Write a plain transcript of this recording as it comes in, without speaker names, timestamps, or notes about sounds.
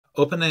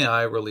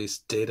OpenAI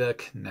released data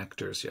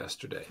connectors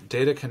yesterday.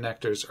 Data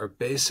connectors are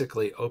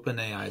basically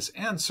OpenAI's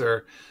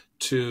answer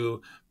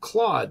to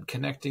Claude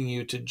connecting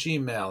you to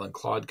Gmail and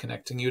Claude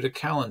connecting you to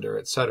Calendar,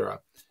 etc.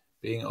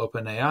 Being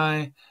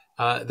OpenAI,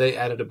 they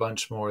added a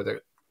bunch more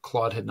that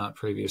Claude had not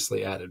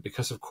previously added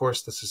because, of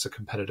course, this is a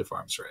competitive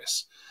arms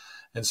race.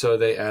 And so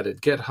they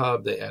added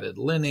GitHub, they added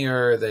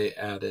Linear, they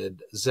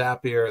added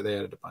Zapier, they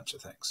added a bunch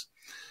of things.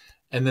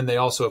 And then they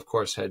also, of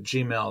course, had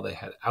Gmail, they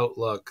had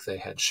Outlook, they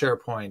had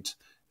SharePoint,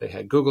 they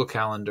had Google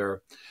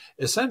Calendar.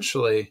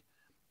 Essentially,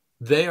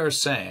 they are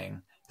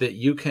saying that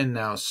you can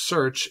now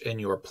search in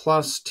your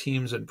Plus,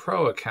 Teams, and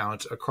Pro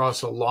account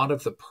across a lot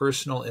of the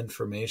personal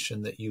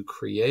information that you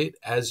create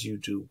as you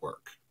do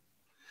work.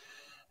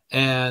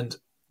 And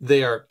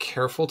they are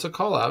careful to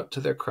call out, to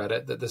their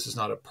credit, that this is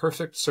not a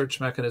perfect search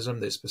mechanism.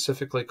 They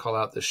specifically call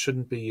out this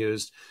shouldn't be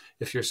used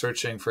if you're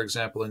searching, for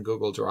example, in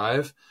Google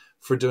Drive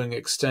for doing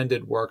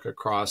extended work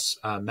across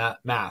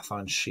math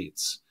on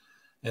sheets.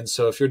 And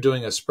so if you're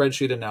doing a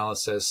spreadsheet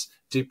analysis,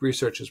 deep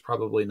research is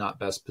probably not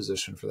best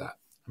positioned for that.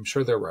 I'm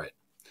sure they're right.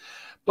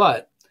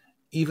 But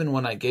even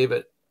when I gave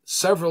it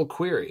several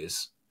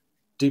queries,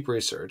 deep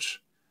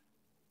research,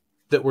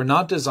 that were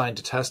not designed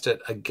to test it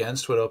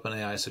against what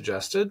OpenAI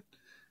suggested,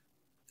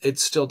 it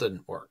still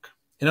didn't work.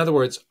 In other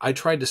words, I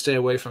tried to stay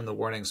away from the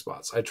warning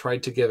spots. I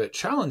tried to give it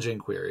challenging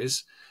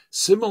queries,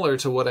 similar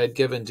to what I'd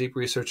given deep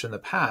research in the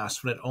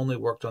past when it only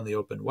worked on the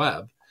open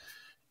web.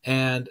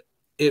 And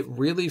it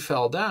really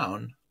fell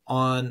down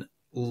on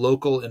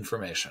local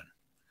information.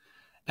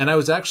 And I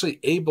was actually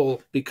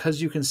able,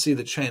 because you can see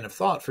the chain of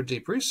thought for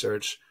deep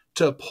research,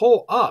 to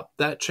pull up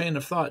that chain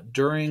of thought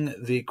during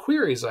the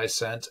queries I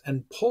sent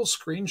and pull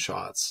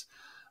screenshots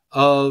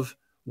of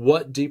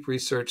what deep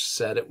research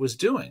said it was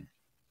doing.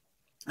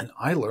 And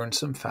I learned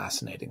some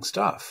fascinating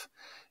stuff.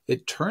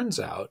 It turns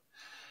out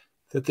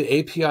that the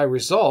API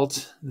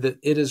result that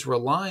it is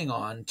relying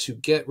on to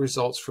get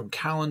results from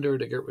Calendar,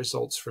 to get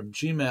results from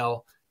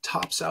Gmail,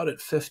 tops out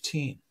at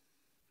 15.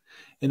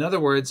 In other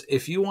words,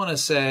 if you want to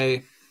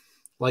say,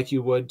 like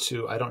you would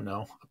to, I don't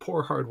know, a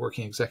poor,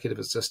 hardworking executive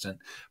assistant,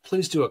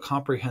 please do a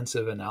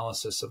comprehensive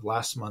analysis of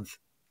last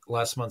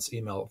month's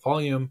email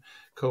volume,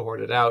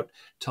 cohort it out,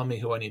 tell me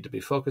who I need to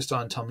be focused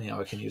on, tell me how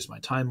I can use my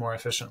time more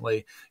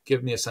efficiently,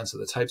 give me a sense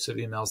of the types of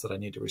emails that I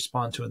need to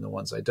respond to and the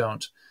ones I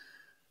don't.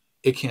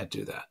 It can't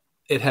do that.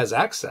 It has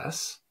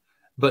access,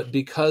 but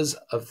because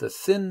of the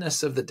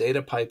thinness of the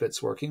data pipe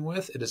it's working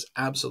with, it is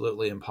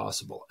absolutely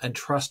impossible. And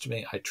trust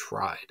me, I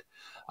tried.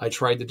 I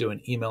tried to do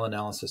an email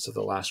analysis of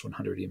the last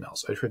 100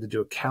 emails. I tried to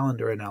do a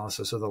calendar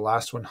analysis of the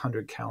last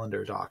 100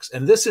 calendar docs.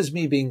 And this is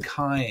me being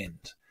kind.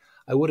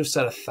 I would have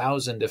said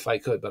 1,000 if I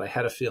could, but I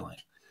had a feeling.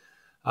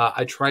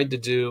 I tried to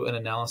do an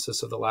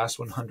analysis of the last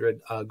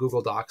 100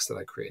 Google Docs that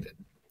I created.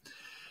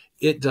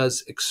 It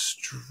does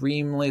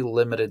extremely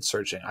limited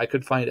searching. I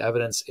could find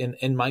evidence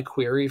in my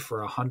query for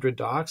 100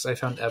 docs. I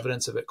found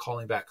evidence of it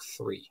calling back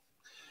 3.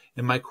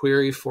 In my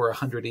query for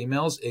 100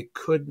 emails, it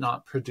could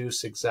not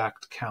produce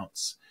exact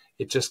counts.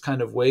 It just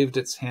kind of waved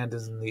its hand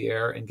in the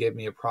air and gave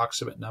me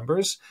approximate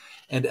numbers.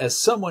 And as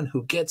someone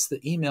who gets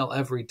the email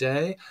every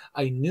day,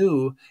 I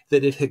knew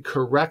that it had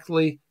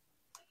correctly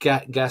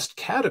guessed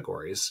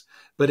categories,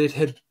 but it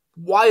had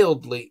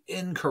wildly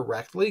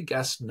incorrectly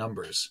guessed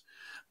numbers.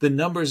 The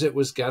numbers it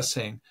was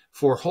guessing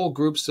for whole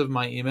groups of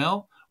my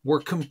email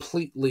were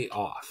completely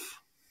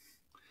off.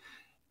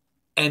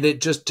 And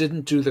it just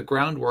didn't do the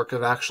groundwork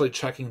of actually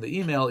checking the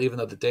email, even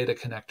though the data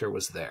connector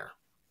was there.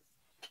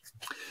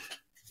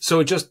 So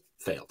it just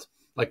failed.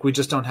 Like, we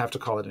just don't have to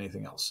call it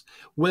anything else.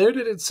 Where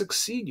did it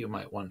succeed, you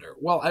might wonder?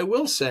 Well, I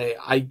will say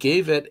I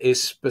gave it a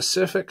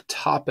specific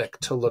topic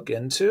to look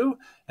into,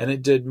 and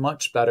it did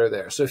much better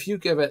there. So if you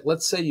give it,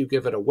 let's say you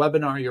give it a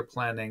webinar you're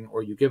planning,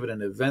 or you give it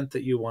an event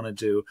that you want to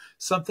do,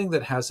 something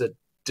that has a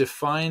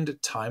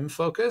defined time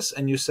focus,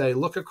 and you say,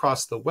 look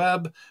across the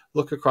web,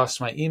 look across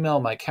my email,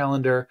 my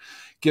calendar,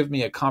 give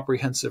me a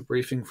comprehensive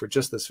briefing for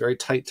just this very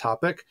tight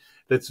topic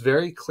that's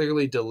very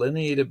clearly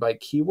delineated by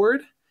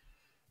keyword,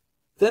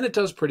 then it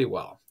does pretty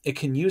well. It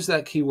can use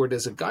that keyword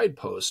as a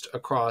guidepost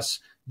across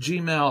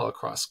Gmail,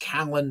 across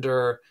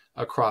Calendar,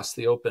 across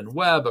the open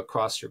web,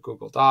 across your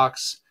Google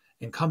Docs,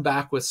 and come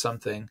back with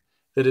something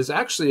that is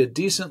actually a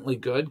decently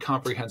good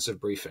comprehensive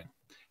briefing.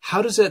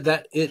 How does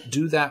it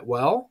do that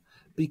well?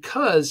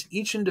 Because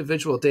each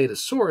individual data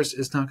source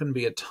is not going to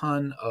be a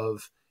ton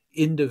of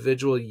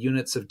individual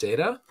units of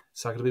data.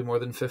 It's not going to be more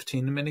than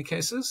 15 in many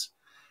cases.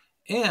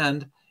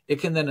 And it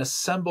can then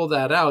assemble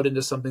that out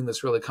into something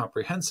that's really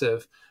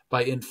comprehensive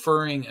by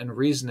inferring and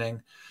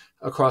reasoning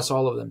across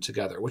all of them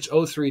together, which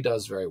O3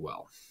 does very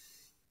well.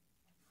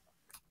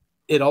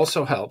 It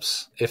also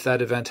helps if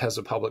that event has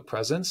a public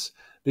presence,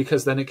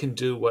 because then it can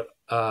do what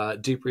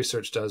deep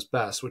research does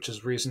best, which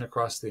is reason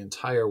across the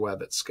entire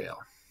web at scale.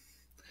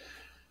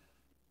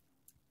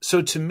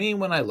 So to me,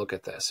 when I look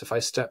at this, if I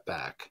step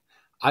back,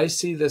 I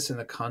see this in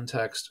the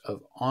context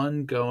of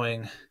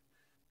ongoing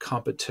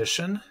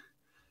competition,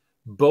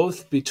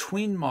 both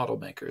between model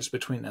makers,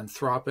 between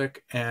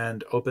Anthropic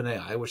and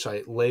OpenAI, which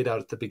I laid out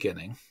at the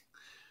beginning,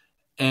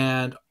 and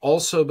and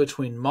also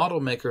between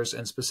model makers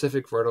and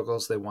specific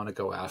verticals they want to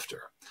go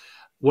after.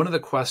 One of the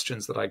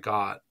questions that I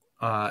got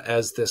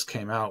as this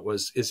came out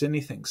was, is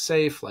anything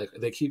safe? Like,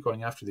 they keep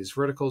going after these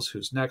verticals.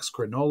 Who's next?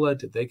 Granola,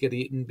 did they get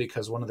eaten?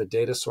 Because one of the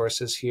data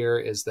sources here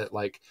is that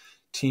like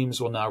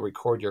Teams will now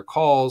record your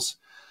calls.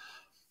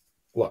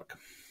 Look,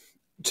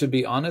 to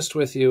be honest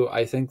with you,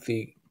 I think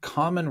the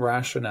common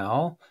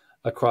rationale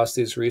across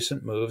these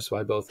recent moves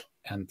by both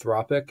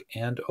Anthropic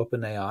and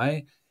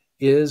OpenAI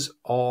is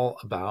all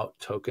about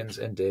tokens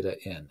and data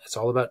in. It's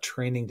all about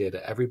training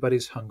data.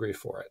 Everybody's hungry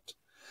for it.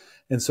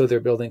 And so they're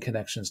building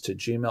connections to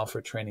Gmail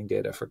for training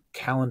data, for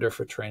Calendar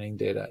for training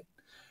data,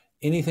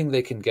 anything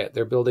they can get.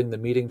 They're building the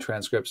meeting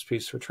transcripts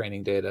piece for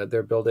training data.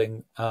 They're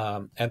building,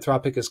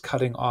 Anthropic is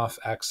cutting off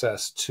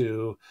access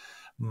to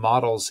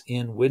models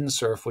in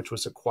Windsurf, which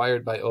was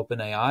acquired by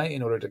OpenAI,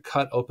 in order to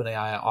cut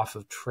OpenAI off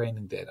of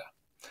training data.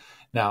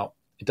 Now,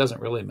 it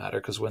doesn't really matter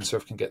because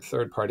Windsurf can get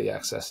third-party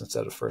access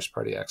instead of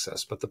first-party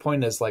access. But the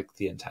point is like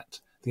the intent.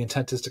 The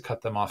intent is to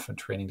cut them off from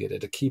training data,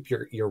 to keep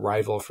your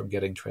rival from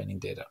getting training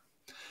data.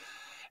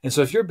 And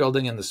so if you're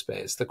building in the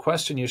space, the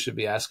question you should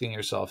be asking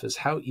yourself is,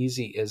 how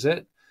easy is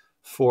it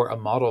for a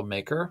model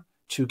maker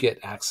to get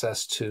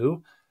access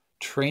to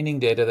training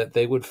data that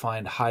they would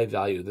find high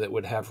value, that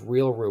would have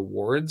real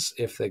rewards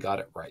if they got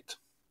it right?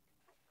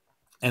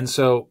 And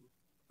so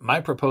my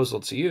proposal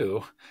to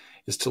you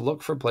is to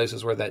look for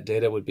places where that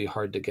data would be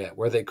hard to get,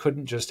 where they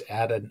couldn't just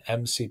add an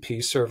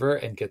MCP server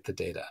and get the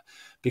data,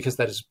 because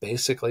that is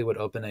basically what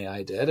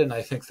OpenAI did. And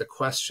I think the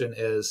question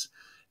is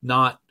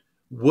not,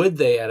 would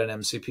they add an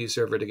MCP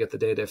server to get the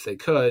data if they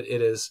could?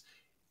 It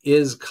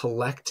is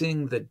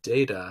collecting the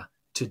data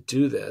to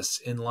do this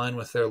in line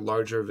with their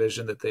larger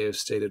vision that they have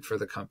stated for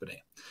the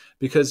company.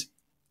 Because,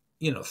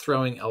 you know,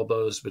 throwing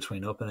elbows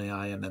between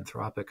OpenAI and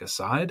Anthropic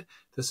aside,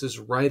 this is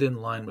right in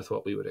line with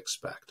what we would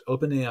expect.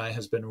 OpenAI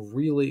has been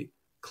really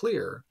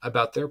clear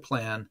about their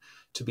plan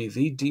to be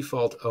the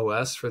default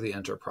OS for the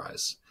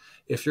enterprise.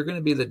 If you're going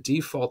to be the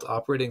default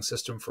operating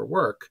system for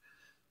work,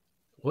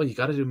 well, you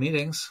got to do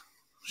meetings.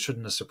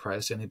 Shouldn't have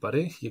surprised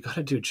anybody. You got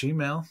to do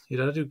Gmail. You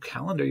got to do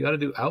Calendar. You got to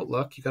do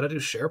Outlook. You got to do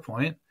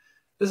SharePoint.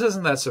 This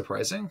isn't that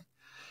surprising.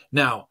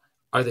 Now,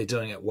 are they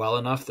doing it well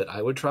enough that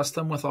I would trust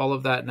them with all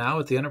of that now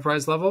at the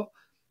enterprise level?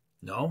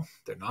 No,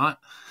 they're not.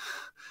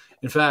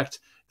 In fact,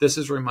 this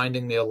is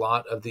reminding me a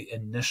lot of the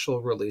initial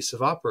release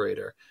of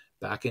Operator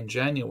back in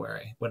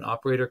January, when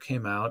Operator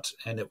came out,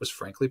 and it was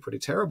frankly pretty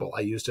terrible. I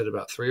used it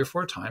about 3 or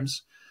 4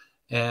 times,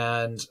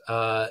 and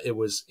it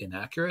was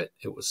inaccurate.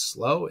 It was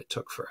slow. It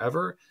took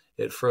forever.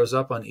 It froze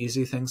up on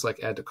easy things like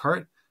add to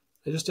cart.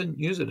 I just didn't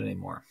use it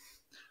anymore.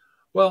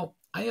 Well,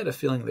 I had a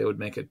feeling they would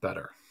make it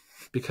better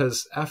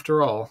because,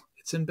 after all,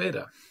 it's in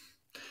beta.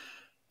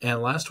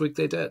 And last week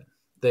they did.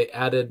 They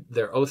added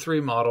their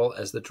O3 model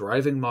as the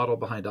driving model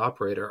behind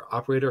Operator.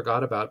 Operator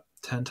got about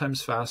 10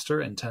 times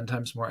faster and 10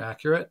 times more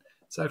accurate.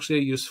 It's actually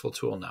a useful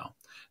tool now.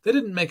 They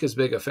didn't make as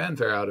big a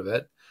fanfare out of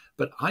it,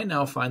 but I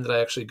now find that I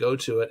actually go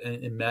to it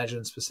and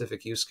imagine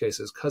specific use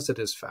cases because it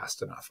is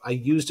fast enough. I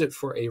used it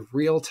for a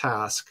real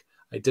task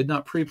I did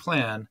not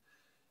pre-plan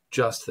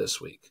just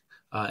this week.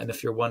 And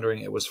if you're wondering,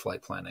 it was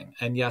flight planning.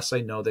 And yes,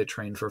 I know they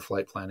trained for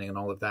flight planning and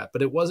all of that,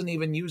 but it wasn't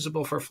even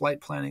usable for flight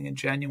planning in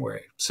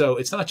January. So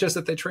it's not just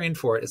that they trained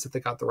for it, it's that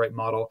they got the right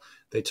model.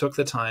 They took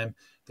the time.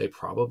 They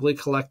probably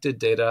collected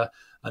data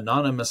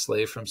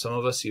anonymously from some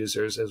of us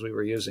users as we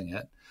were using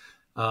it.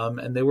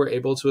 And they were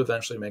able to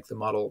eventually make the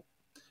model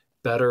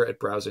better at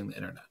browsing the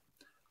internet.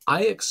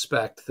 I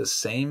expect the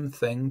same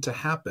thing to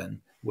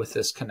happen with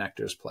this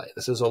connectors play.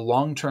 This is a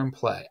long-term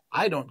play.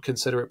 I don't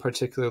consider it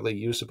particularly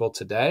usable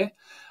today.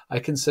 I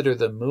consider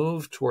the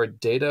move toward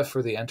data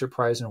for the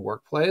enterprise and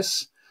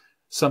workplace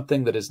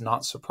something that is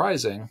not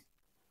surprising,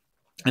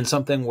 and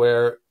something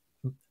where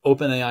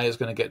OpenAI is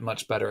going to get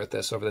much better at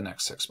this over the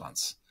next 6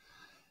 months.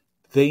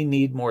 They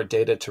need more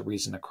data to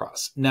reason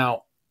across.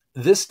 Now,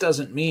 this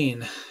doesn't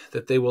mean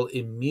that they will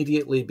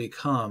immediately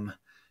become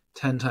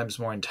 10 times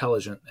more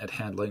intelligent at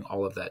handling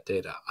all of that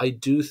data. I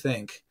do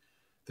think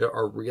there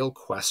are real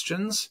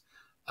questions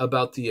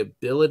about the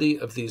ability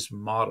of these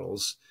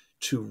models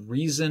to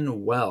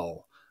reason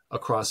well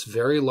across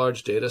very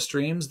large data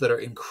streams that are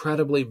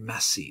incredibly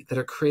messy, that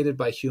are created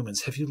by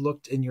humans. Have you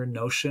looked in your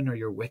Notion or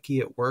your wiki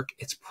at work?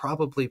 It's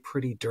probably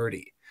pretty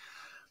dirty.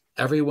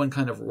 Everyone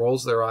kind of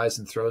rolls their eyes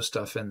and throws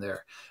stuff in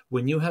there.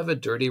 When you have a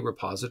dirty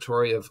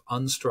repository of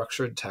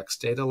unstructured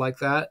text data like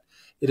that,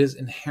 it is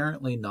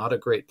inherently not a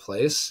great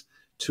place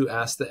to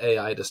ask the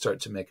AI to start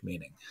to make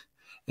meaning.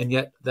 And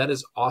yet that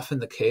is often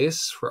the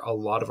case for a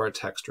lot of our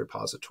text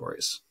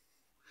repositories.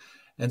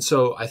 And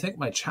so I think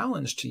my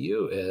challenge to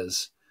you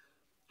is,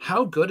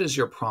 how good is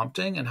your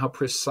prompting and how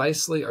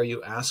precisely are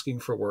you asking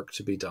for work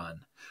to be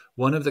done?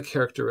 One of the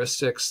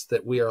characteristics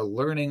that we are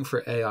learning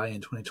for AI in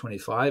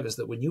 2025 is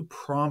that when you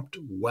prompt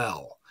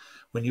well,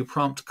 when you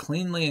prompt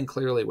cleanly and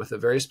clearly with a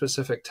very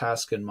specific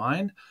task in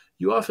mind,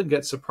 you often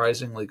get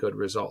surprisingly good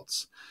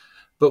results.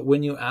 But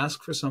when you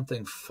ask for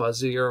something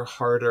fuzzier,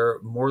 harder,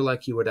 more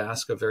like you would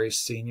ask a very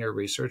senior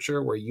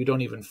researcher where you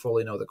don't even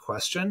fully know the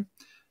question,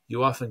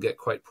 you often get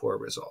quite poor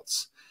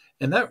results.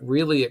 And that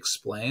really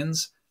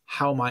explains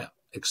how my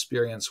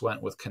experience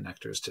went with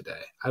connectors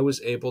today. I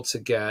was able to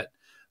get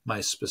my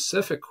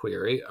specific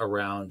query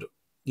around,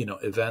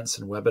 events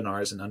and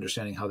webinars and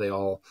understanding how they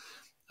all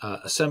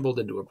assembled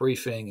into a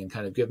briefing and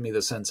kind of give me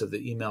the sense of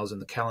the emails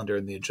and the calendar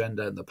and the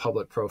agenda and the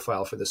public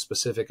profile for this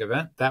specific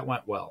event. That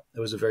went well. It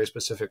was a very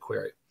specific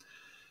query.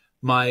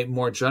 My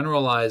more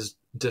generalized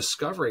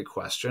discovery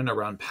question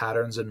around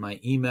patterns in my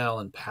email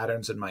and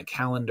patterns in my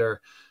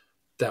calendar,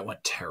 that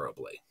went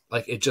terribly.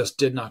 Like, it just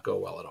did not go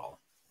well at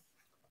all.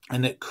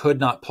 And it could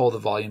not pull the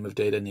volume of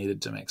data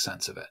needed to make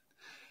sense of it.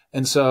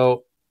 And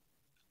so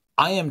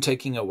I am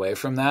taking away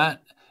from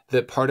that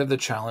part of the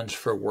challenge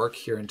for work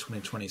here in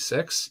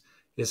 2026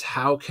 is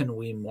how can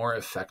we more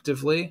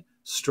effectively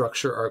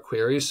structure our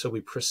queries so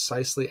we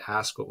precisely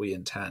ask what we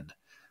intend.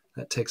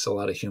 That takes a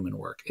lot of human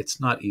work. It's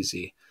not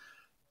easy,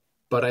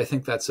 but I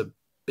think that's a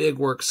big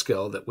work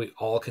skill that we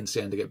all can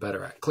stand to get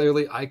better at.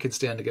 Clearly, I could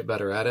stand to get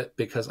better at it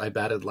because I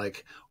batted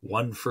like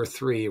 1 for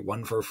 3,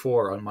 1 for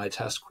 4 on my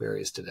test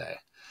queries today.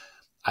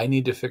 I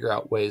need to figure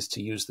out ways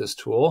to use this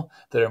tool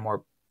that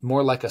are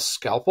more like a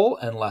scalpel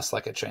and less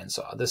like a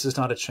chainsaw. This is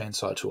not a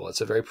chainsaw tool.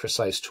 It's a very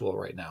precise tool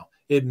right now.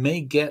 It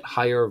may get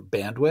higher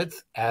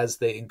bandwidth as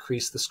they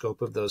increase the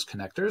scope of those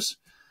connectors.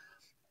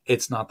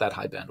 It's not that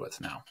high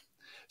bandwidth now.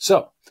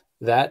 So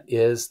that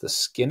is the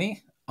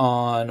skinny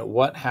on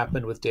what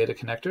happened with data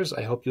connectors.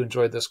 I hope you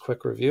enjoyed this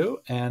quick review,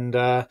 and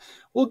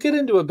we'll get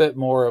into a bit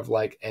more of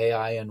like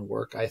AI and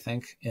work, I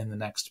think, in the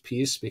next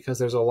piece, because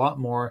there's a lot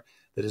more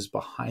that is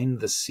behind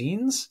the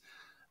scenes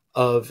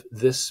of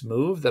this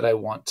move that I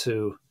want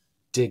to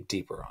dig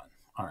deeper on.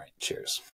 All right, cheers.